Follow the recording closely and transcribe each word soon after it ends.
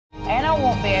Anna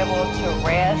won't be able to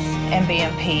rest and be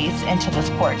in peace until this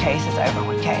court case is over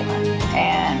with Caitlyn.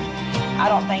 And I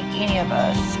don't think any of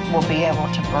us will be able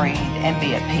to breathe and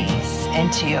be at peace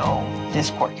until this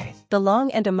court case. The long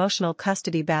and emotional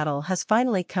custody battle has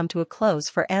finally come to a close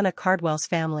for Anna Cardwell's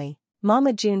family.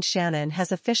 Mama June Shannon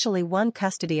has officially won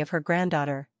custody of her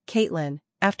granddaughter, Caitlyn,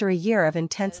 after a year of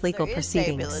intense legal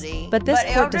proceedings. But this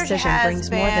court decision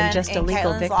brings more than just a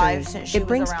legal victory, it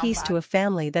brings peace to a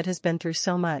family that has been through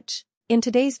so much. In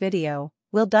today's video,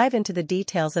 we'll dive into the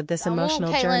details of this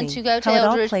emotional journey, how it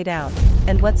all played out,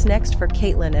 and what's next for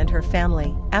Caitlyn and her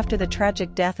family. After the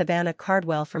tragic death of Anna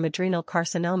Cardwell from adrenal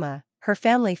carcinoma, her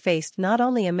family faced not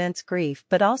only immense grief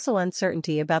but also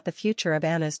uncertainty about the future of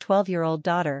Anna's 12-year-old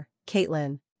daughter,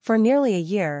 Caitlyn. For nearly a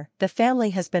year, the family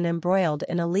has been embroiled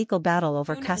in a legal battle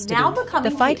over custody.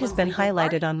 The fight has been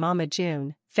highlighted on Mama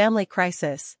June, Family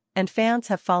Crisis, and fans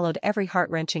have followed every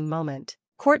heart-wrenching moment.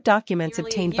 Court documents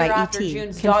obtained by ET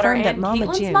confirm that Mama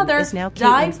June is now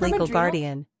Caitlyn's legal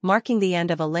guardian, marking the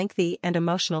end of a lengthy and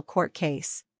emotional court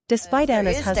case. Despite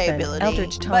Anna's husband,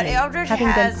 Eldridge Tony,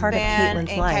 having been part of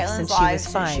Caitlyn's life since she was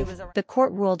 5, the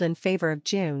court ruled in favor of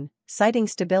June, citing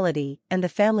stability and the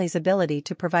family's ability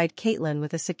to provide Caitlyn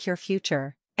with a secure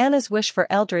future. Anna's wish for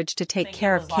Eldridge to take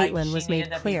care of Caitlyn was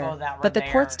made clear, but the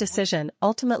court's decision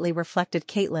ultimately reflected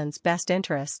Caitlyn's best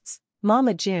interests.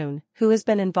 Mama June, who has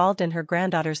been involved in her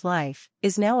granddaughter's life,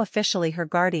 is now officially her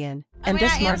guardian, and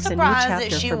this marks a new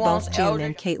chapter for both June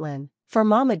and Caitlyn. For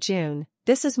Mama June,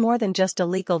 this is more than just a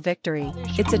legal victory,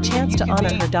 it's a chance to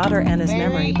honor her daughter Anna's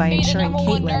memory by ensuring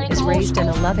Caitlyn is raised in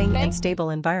a loving and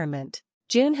stable environment.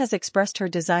 June has expressed her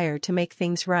desire to make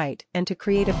things right and to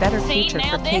create a better future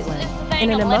for Caitlyn. In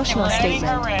an emotional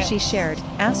statement, she shared,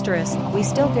 "We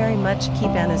still very much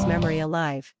keep Anna's memory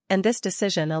alive, and this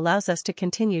decision allows us to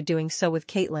continue doing so with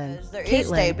Caitlyn."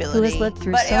 Caitlyn, who has lived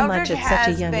through so much at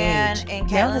such a young age,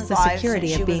 now has the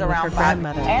security of being with her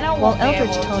grandmother. While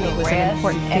Eldridge Tony was an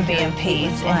important figure in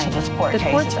Caitlyn's life, the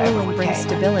court's ruling brings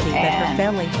stability that her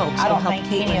family hopes will help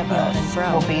Caitlyn heal and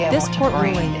grow. This court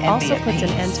ruling also puts an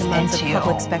end to months of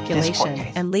public speculation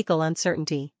and legal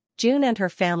uncertainty. June and her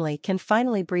family can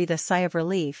finally breathe a sigh of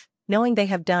relief, knowing they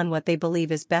have done what they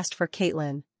believe is best for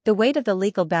Caitlyn. The weight of the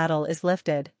legal battle is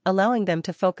lifted, allowing them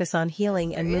to focus on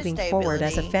healing and moving forward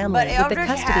as a family. With the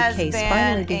custody case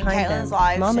finally behind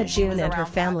them, Mama June and her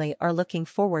family are looking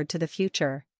forward to the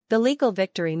future. The legal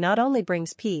victory not only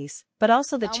brings peace, but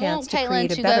also the chance to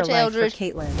create a better life for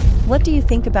Caitlyn. What do you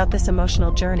think about this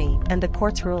emotional journey and the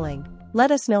court's ruling?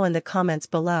 Let us know in the comments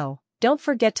below. Don't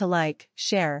forget to like,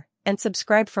 share, and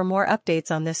subscribe for more updates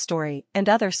on this story and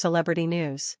other celebrity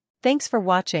news. Thanks for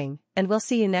watching, and we'll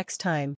see you next time.